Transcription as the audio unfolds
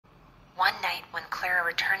night when Clara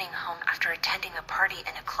returning home after attending a party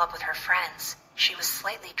in a club with her friends, she was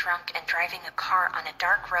slightly drunk and driving a car on a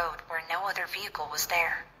dark road where no other vehicle was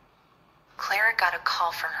there. Clara got a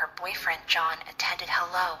call from her boyfriend John. Attended.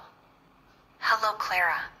 Hello. Hello,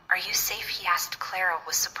 Clara. Are you safe? He asked. Clara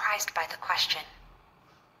was surprised by the question.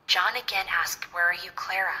 John again asked, Where are you,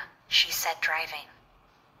 Clara? She said, driving.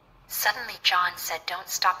 Suddenly John said, Don't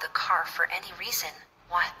stop the car for any reason.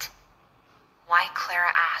 What? Why?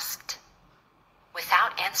 Clara asked,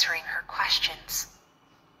 without answering her questions.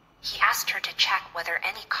 He asked her to check whether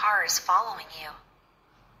any car is following you.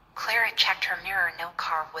 Clara checked her mirror. No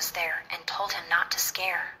car was there and told him not to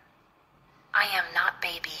scare. I am not,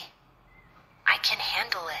 baby. I can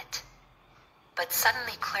handle it. But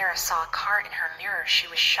suddenly Clara saw a car in her mirror. She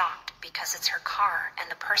was shocked because it's her car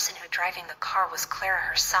and the person who driving the car was Clara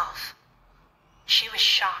herself. She was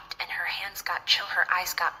shocked and her hands got chill. Her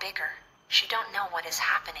eyes got bigger. She don't know what is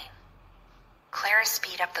happening. Clara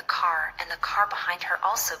speed up the car and the car behind her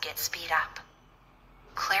also gets speed up.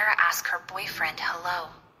 Clara asked her boyfriend, Hello.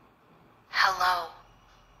 Hello.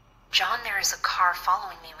 John, there is a car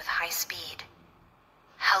following me with high speed.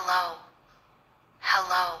 Hello.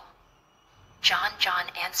 Hello. John,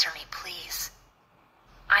 answer me, please.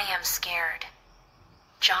 I am scared.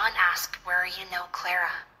 John asked, Where are you? No,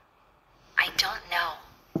 Clara. I don't know.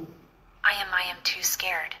 I am too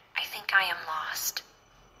scared. I think I am lost.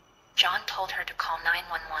 John told her to call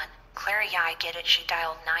 911. Clara, yeah, I get it. She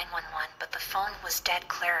dialed 911, but the phone was dead.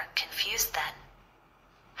 Clara, confused then.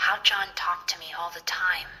 How John talked to me all the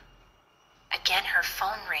time. Again her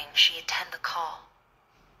phone rang. She attended the call.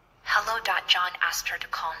 Hello. John asked her to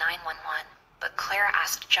call 911, but Clara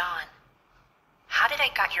asked John, How did I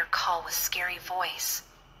got your call with scary voice?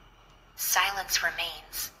 Silence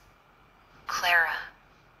remains.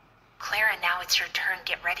 Clara, now it's your turn.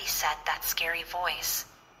 Get ready, said that scary voice.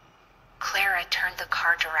 Clara turned the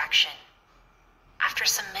car direction. After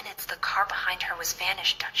some minutes, the car behind her was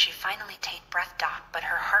vanished. She finally take breath. But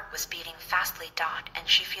her heart was beating fastly. And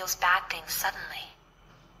she feels bad things suddenly.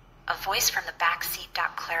 A voice from the back seat.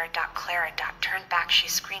 Clara, turned back. She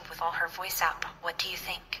screamed with all her voice out. What do you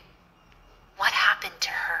think? What happened to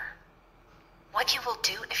her? What you will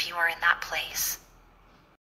do if you are in that place?